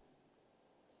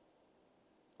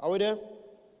 Are we there?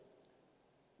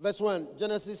 Verse 1,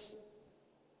 Genesis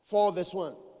 4, verse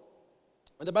 1.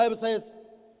 And the Bible says,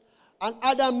 and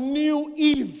Adam knew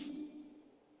Eve,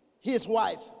 his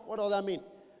wife. What does that mean?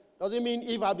 Does it mean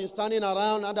Eve had been standing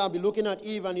around, Adam be looking at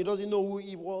Eve, and he doesn't know who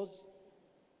Eve was?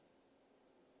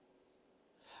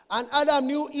 And Adam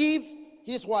knew Eve,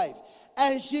 his wife,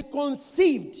 and she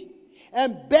conceived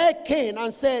and bare Cain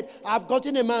and said, I've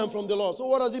gotten a man from the Lord. So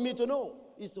what does it mean to know?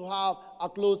 Is to have a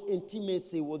close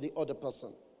intimacy with the other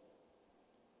person.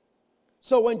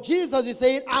 So when Jesus is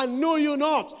saying, I know you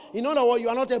not, in other words, you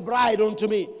are not a bride unto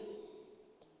me.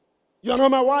 You are not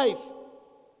my wife.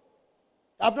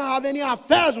 I've not had any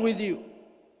affairs with you.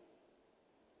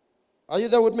 Are you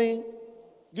there with me?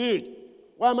 Good.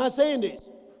 Why am I saying this?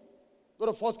 Go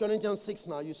to 1 Corinthians 6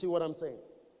 now. You see what I'm saying.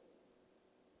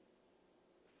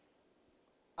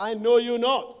 I know you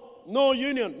not. No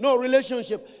union, no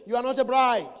relationship. You are not a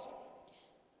bride.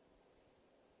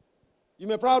 You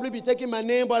may probably be taking my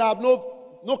name, but I have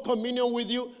no communion with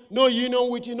you, no union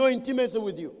with you, no intimacy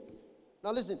with you.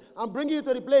 Now listen, I'm bringing you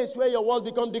to the place where your world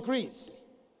becomes decreased.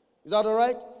 Is that all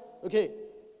right? Okay.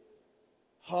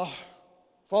 1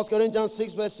 Corinthians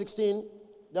 6, verse 16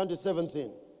 down to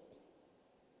 17.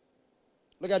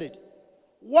 Look at it.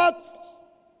 What?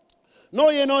 Know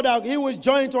ye not that he who is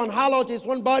joined to an harlot is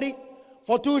one body?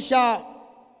 For two shall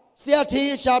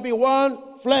be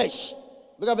one flesh.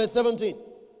 Look at verse 17.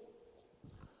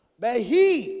 But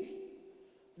he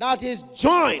that is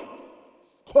joined,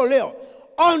 Koleo,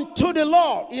 unto the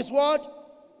Lord is what?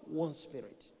 One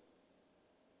spirit.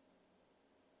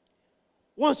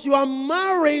 Once you are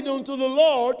married unto the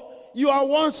Lord, you are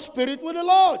one spirit with the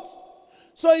Lord.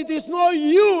 So it is not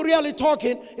you really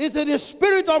talking, it's the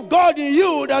Spirit of God in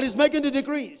you that is making the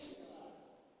decrease.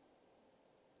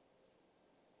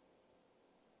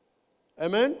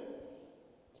 Amen?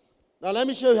 Now let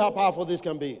me show you how powerful this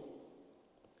can be.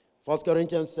 1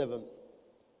 Corinthians 7.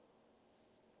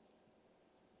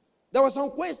 There was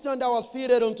some question that was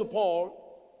fed unto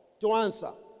Paul to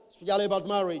answer, especially about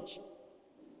marriage.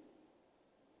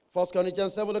 1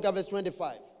 Corinthians 7, look at verse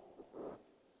 25.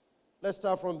 Let's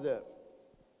start from there.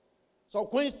 So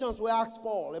questions were asked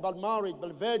Paul about marriage,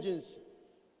 about virgins,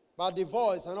 about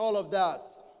divorce, and all of that.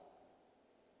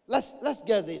 Let's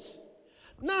get this.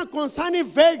 Now concerning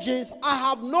virgins, I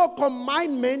have no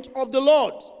commandment of the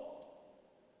Lord.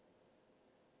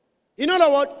 In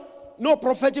other words, no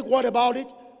prophetic word about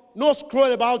it, no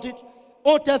scroll about it,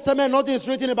 Old Testament, nothing is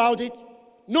written about it,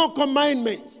 no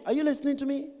commandments. Are you listening to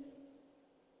me?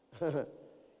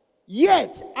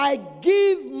 Yet I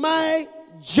give my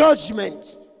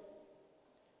judgment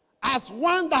as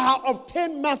one that has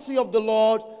obtained mercy of the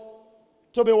Lord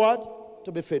to be what?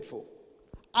 To be faithful.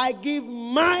 I give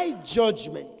my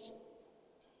judgment.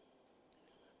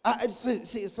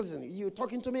 Listen, you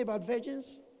talking to me about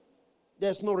virgins?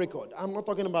 There's no record. I'm not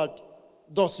talking about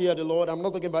thus hear the Lord. I'm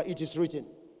not talking about it is written.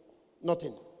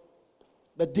 Nothing.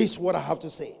 But this is what I have to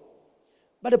say.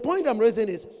 But the point I'm raising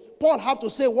is, Paul have to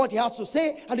say what he has to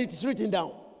say, and it is written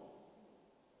down.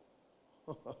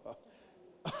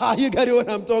 Are you getting what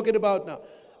I'm talking about now?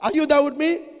 Are you there with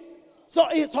me? So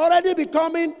it's already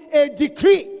becoming a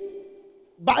decree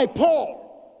by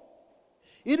Paul.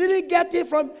 He didn't get it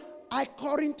from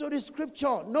according to the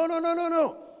scripture.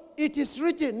 No. It is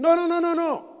written.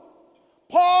 No.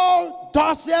 Paul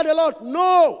does say the Lord.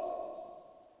 No.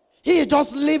 He is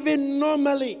just living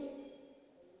normally.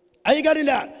 Are you getting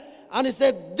that? And he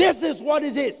said, this is what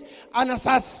it is. And as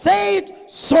I said,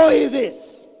 so it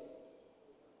is.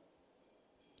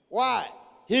 Why?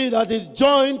 He that is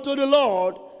joined to the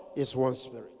Lord is one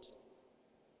spirit.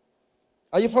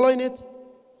 Are you following it?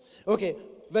 Okay,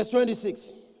 verse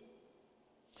 26.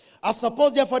 I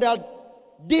suppose therefore that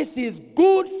this is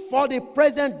good for the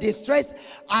present distress.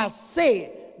 I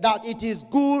say that it is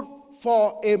good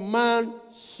for a man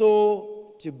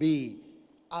so to be.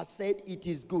 I said it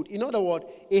is good. In other words,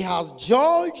 he has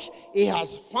judged, he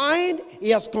has found, he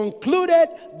has concluded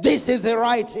this is the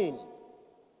right thing.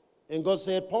 And God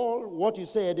said, Paul, what you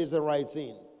said is the right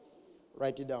thing.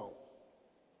 Write it down.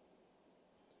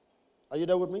 Are you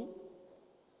there with me?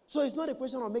 So it's not a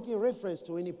question of making reference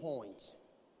to any point.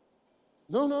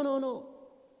 No.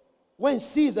 When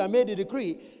Caesar made the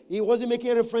decree, he wasn't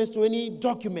making reference to any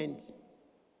document.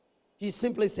 He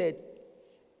simply said,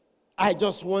 I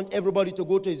just want everybody to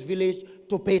go to his village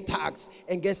to pay tax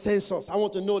and get census. I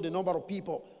want to know the number of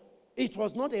people. It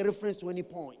was not a reference to any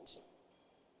point.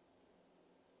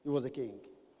 He was a king.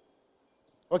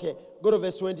 Okay, go to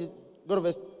verse 20. Go to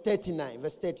verse 39.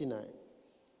 Verse 39.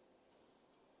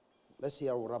 Let's see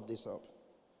how we'll wrap this up.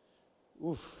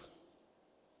 Oof.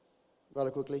 Very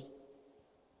quickly.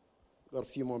 Got a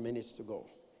few more minutes to go.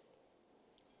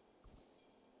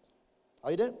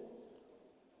 Are you there?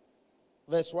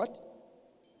 Verse what?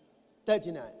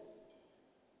 39.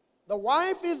 The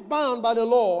wife is bound by the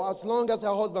law as long as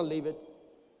her husband liveth.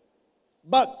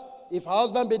 But if her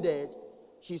husband be dead,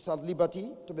 she is at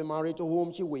liberty to be married to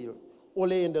whom she will,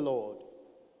 only in the Lord.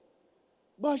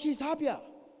 But she's happier.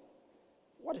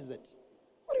 What is it?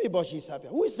 What do you mean, but she's happier?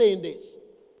 Who is saying this?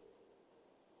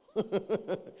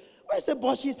 Why say,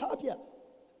 but she's happier?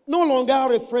 No longer a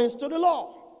reference to the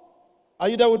law. Are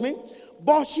you there with me?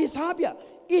 But she's happier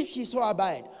if she so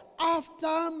abide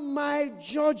after my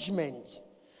judgment.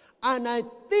 And I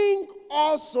think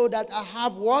also that I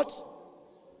have what?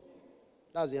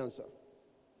 That's the answer.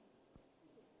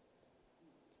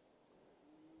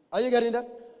 Are you getting that?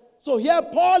 So here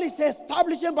Paul is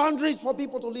establishing boundaries for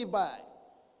people to live by.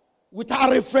 Without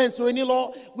reference to any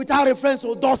law, without reference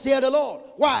to thus saith the Lord.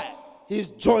 Why? He's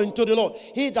joined to the Lord.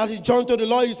 He that is joined to the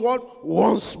Lord is what?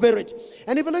 One spirit.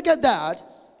 And if you look at that,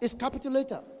 it's capital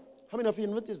letter. How many of you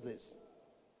noticed this?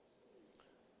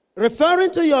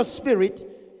 Referring to your spirit,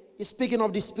 is speaking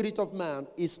of the spirit of man,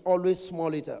 is always small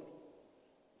letter.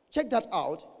 Check that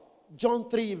out. John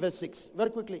 3 verse 6. Very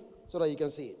quickly, so that you can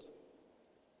see it.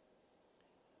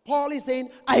 Paul is saying,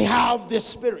 I have the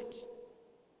spirit.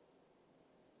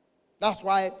 That's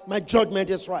why my judgment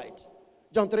is right.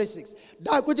 John 3 6.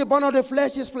 That which is born of the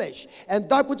flesh is flesh. And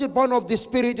that which is born of the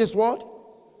spirit is what?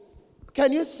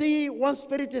 Can you see one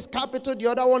spirit is capital, the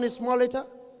other one is small letter?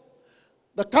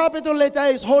 The capital letter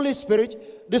is Holy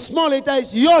Spirit. The small letter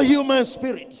is your human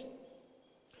spirit.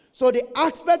 So the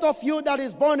aspect of you that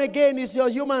is born again is your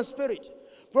human spirit.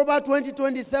 Proverbs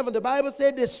 20:27, the Bible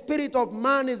said the spirit of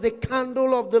man is the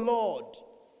candle of the Lord.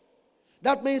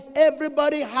 That means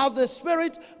everybody has the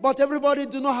spirit, but everybody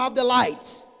do not have the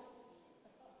light.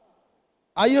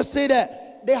 Are you see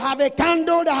that? They have a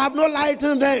candle that have no light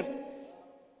in them.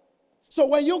 So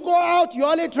when you go out, you're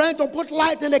only trying to put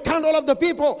light in the candle of the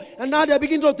people, and now they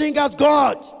begin to think as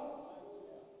God.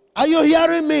 Are you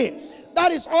hearing me?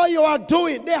 That is all you are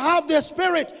doing. They have the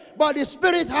spirit, but the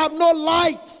spirit have no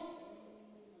light.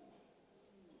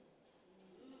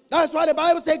 That's why the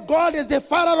Bible says God is the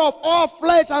Father of all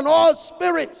flesh and all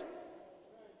spirit.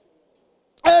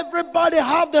 Everybody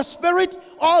have the spirit.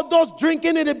 All those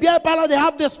drinking in the beer parlor, they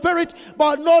have the spirit,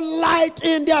 but no light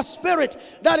in their spirit.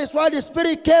 That is why the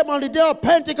spirit came on the day of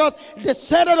Pentecost,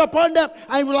 descended upon them,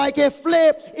 and like a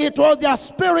flame, it was their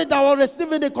spirit that was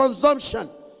receiving the consumption.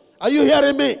 Are you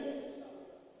hearing me?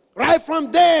 Right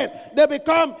from there, they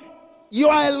become, you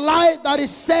are a light that is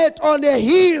set on a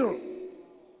hill.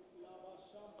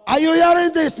 Are you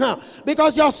hearing this now?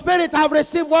 Because your spirit have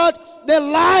received what? The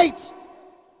light.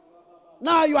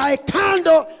 Now you are a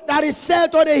candle that is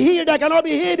set on a hill that cannot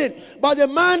be hidden. But the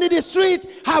man in the street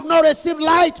have not received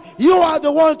light. You are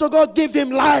the one to go give him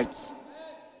light.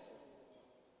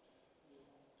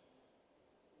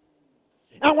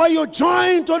 And when you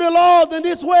join to the Lord in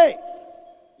this way,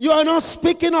 you are not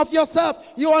speaking of yourself.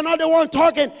 You are not the one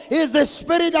talking. It is the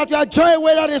spirit that you are joining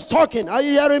with that is talking. Are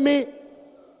you hearing me?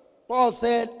 Paul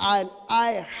said, and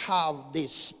I have the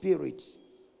Spirit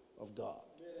of God.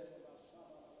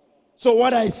 So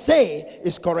what I say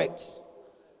is correct.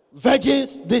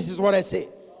 Virgins, this is what I say.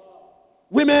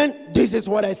 Women, this is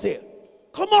what I say.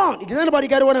 Come on. Does anybody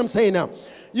get what I'm saying now?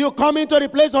 You come into the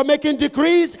place of making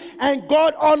decrees, and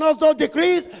God honors those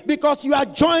decrees because you are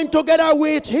joined together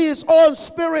with His own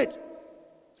Spirit.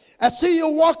 I see you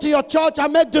walk to your church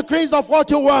and make decrees of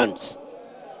what you want.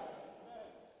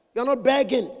 You're not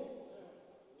begging.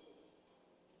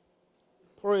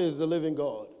 Praise the living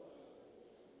God.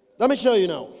 Let me show you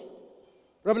now.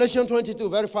 Revelation 22,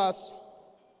 very fast.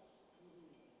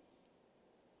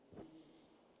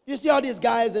 You see all these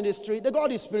guys in the street, they got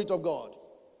the Spirit of God,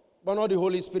 but not the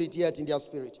Holy Spirit yet in their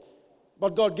spirit.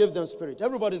 But God gave them spirit.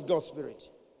 Everybody's God's spirit.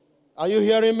 Are you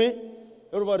hearing me?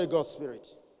 Everybody God's spirit.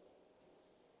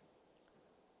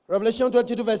 Revelation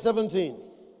 22, verse 17.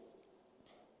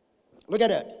 Look at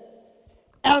that.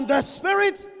 And the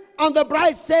Spirit and the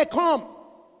bride say, come.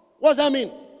 What does that mean?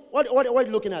 What are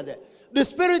you looking at there? The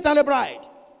Spirit and the bride.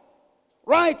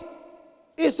 Right?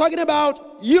 It's talking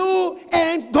about you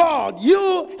and God,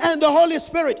 you and the Holy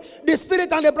Spirit. The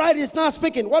Spirit and the bride is not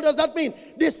speaking. What does that mean?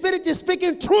 The Spirit is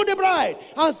speaking through the bride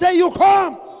and say, you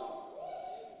come.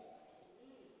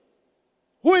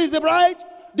 Who is the bride?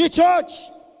 The church.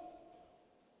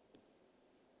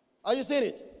 Are you seeing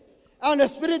it? And the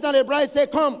Spirit and the bride say,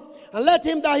 come. And let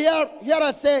him that hear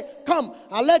us say, come.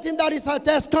 And let him that is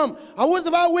attest come. And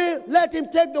whosoever will, let him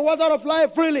take the water of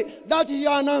life freely. That is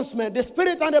your announcement. The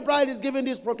Spirit and the bride is giving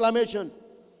this proclamation.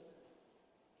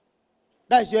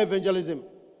 That's your evangelism.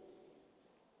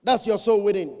 That's your soul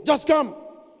winning. Just come.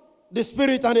 The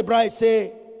Spirit and the bride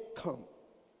say, come.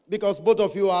 Because both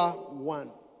of you are one.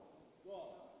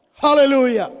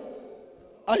 Hallelujah.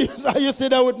 Are you sitting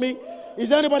there with me?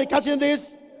 Is anybody catching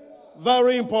this?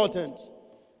 Very important.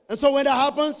 And so when that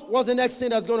happens, what's the next thing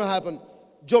that's going to happen?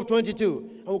 Job 22.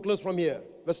 And we'll close from here.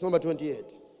 Verse number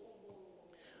 28.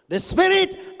 The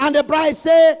Spirit and the bride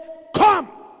say,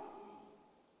 come.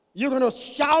 You're going to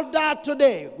shout that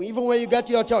today. Even when you get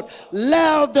to your church.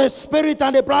 Let the Spirit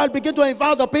and the bride begin to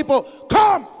invite the people.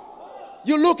 Come.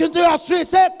 You look into your street,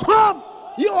 say, come.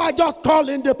 You are just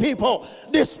calling the people.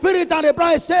 The Spirit and the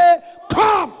bride say,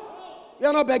 come.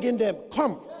 You're not begging them.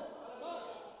 Come.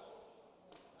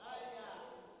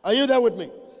 Are you there with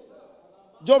me?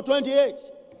 Job 28.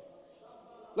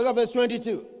 Look at verse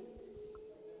 22.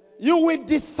 You will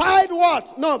decide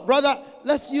what? No, brother,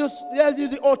 let's use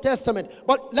the Old Testament.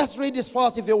 But let's read this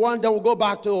first if you want. Then we'll go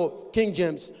back to King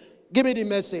James. Give me the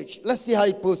message. Let's see how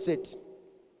it puts it.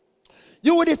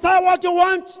 You will decide what you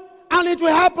want, and it will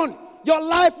happen. Your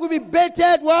life will be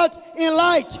bathed what? In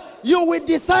light. You will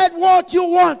decide what you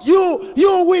want. You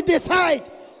will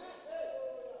decide.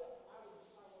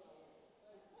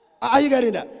 Are you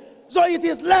getting that? So it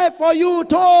is left for you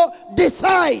to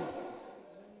decide.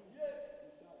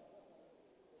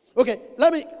 Okay,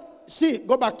 let me see.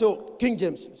 Go back to King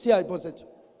James. See how it puts it.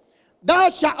 Thou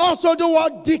shalt also do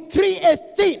what? Decree a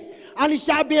thing, and it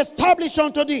shall be established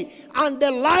unto thee, and the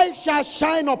light shall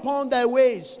shine upon thy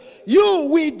ways. You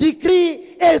will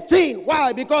decree a thing.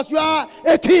 Why? Because you are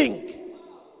a king.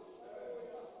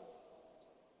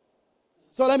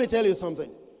 So let me tell you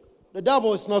something. The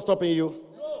devil is not stopping you.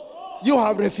 You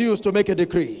have refused to make a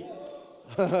decree.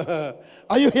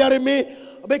 Are you hearing me?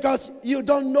 Because you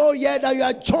don't know yet that you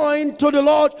are joined to the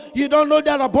Lord. You don't know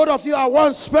that both of you are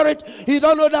one spirit. You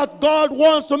don't know that God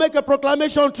wants to make a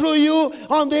proclamation through you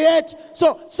on the earth.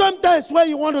 So sometimes when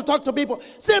you want to talk to people,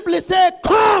 simply say,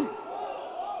 come.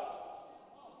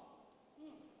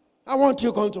 I want you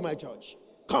to come to my church.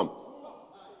 Come.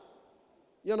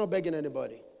 You're not begging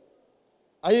anybody.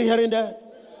 Are you hearing that?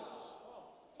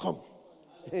 Come.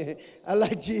 I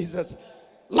like Jesus.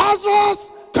 Lazarus,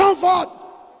 come forth.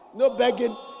 No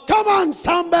begging. Come on,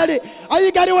 somebody. Are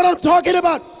you getting what I'm talking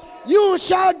about? You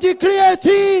shall decree a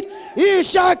thing, it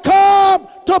shall come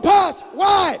to pass.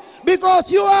 Why?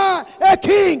 Because you are a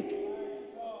king.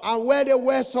 And where the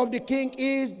words of the king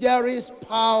is, there is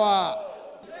power.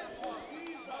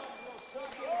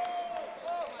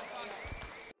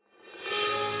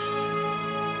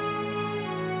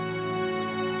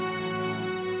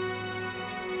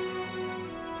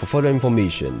 For further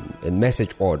information and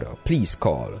message order, please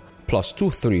call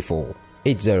 +234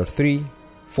 803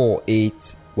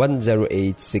 48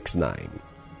 10869.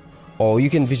 Or you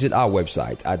can visit our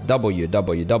website at www.gkai.net.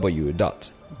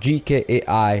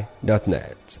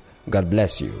 God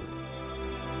bless you.